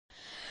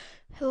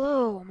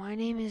Hello, my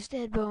name is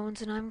Deadbones,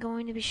 and I'm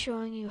going to be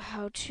showing you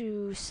how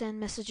to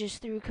send messages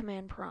through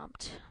command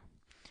prompt.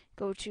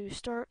 Go to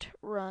Start,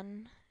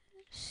 Run,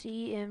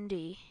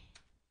 CMD,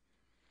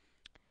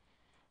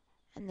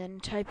 and then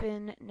type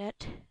in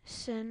net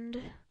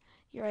send,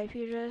 your IP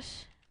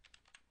address,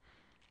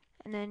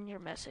 and then your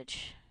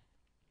message.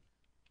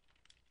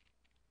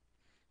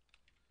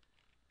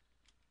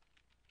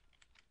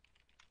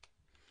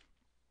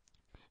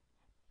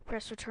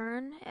 Press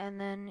return, and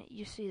then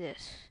you see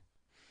this.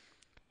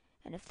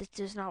 And if this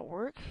does not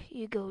work,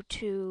 you go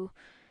to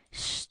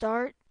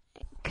Start,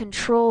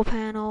 Control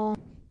Panel,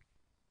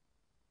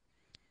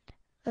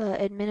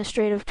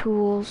 Administrative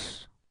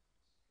Tools,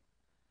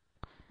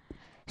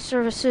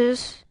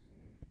 Services,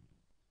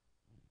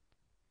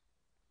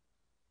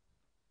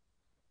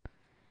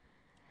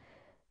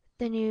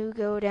 then you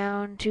go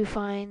down to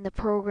find the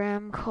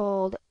program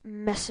called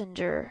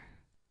Messenger,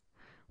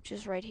 which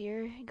is right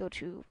here. Go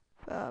to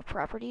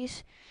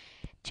Properties,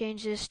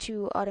 change this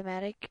to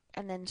Automatic,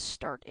 and then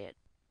start it.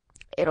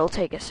 It'll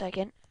take a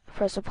second.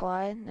 Press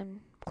Apply, and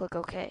then click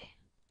OK.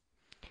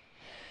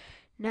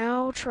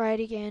 Now try it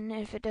again.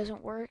 If it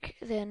doesn't work,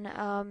 then,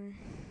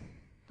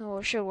 well,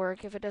 it should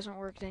work. If it doesn't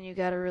work, then you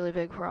got a really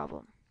big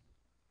problem.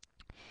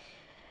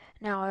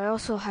 Now I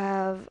also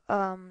have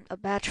a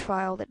batch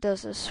file that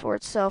does this for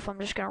itself. I'm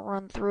just going to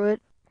run through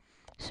it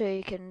so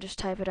you can just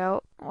type it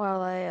out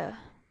while I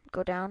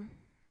go down.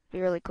 Be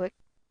really quick.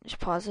 Just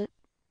pause it.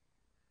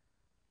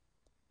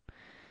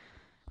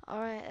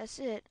 Alright, that's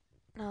it.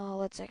 Now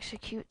let's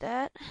execute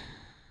that.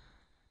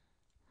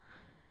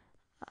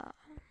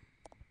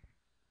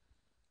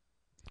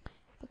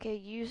 Okay,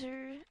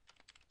 user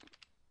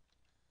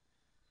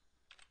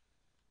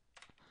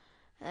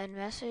and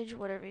message,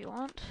 whatever you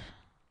want.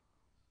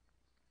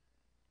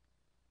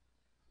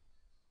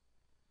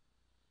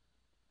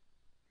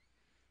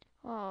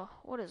 Oh,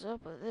 what is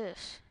up with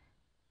this?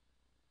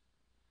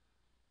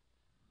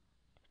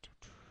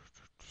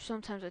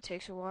 Sometimes it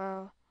takes a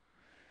while.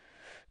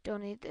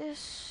 Don't need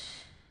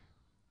this.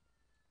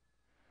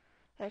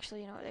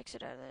 Actually, you know what?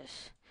 Exit out of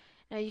this.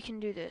 Now you can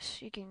do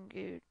this. You can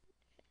do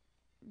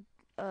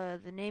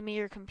the name of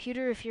your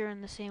computer if you're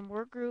in the same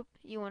work group.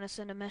 You want to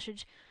send a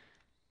message.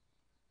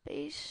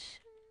 Base.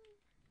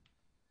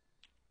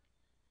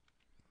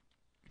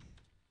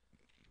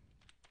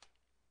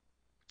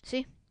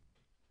 See?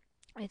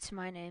 It's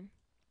my name.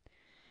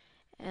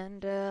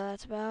 And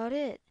that's about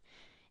it.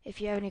 If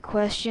you have any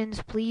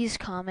questions, please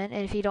comment.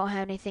 And if you don't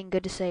have anything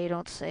good to say,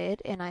 don't say it.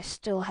 And I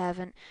still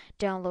haven't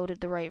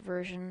downloaded the right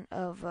version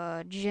of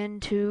Gen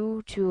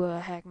 2 to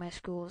hack my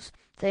school's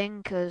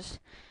thing, because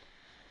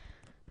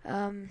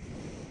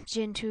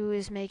Gen 2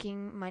 is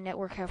making my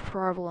network have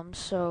problems.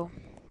 So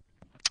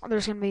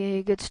there's going to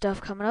be good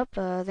stuff coming up.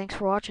 Thanks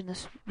for watching.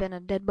 This has been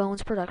a Dead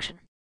Bones production.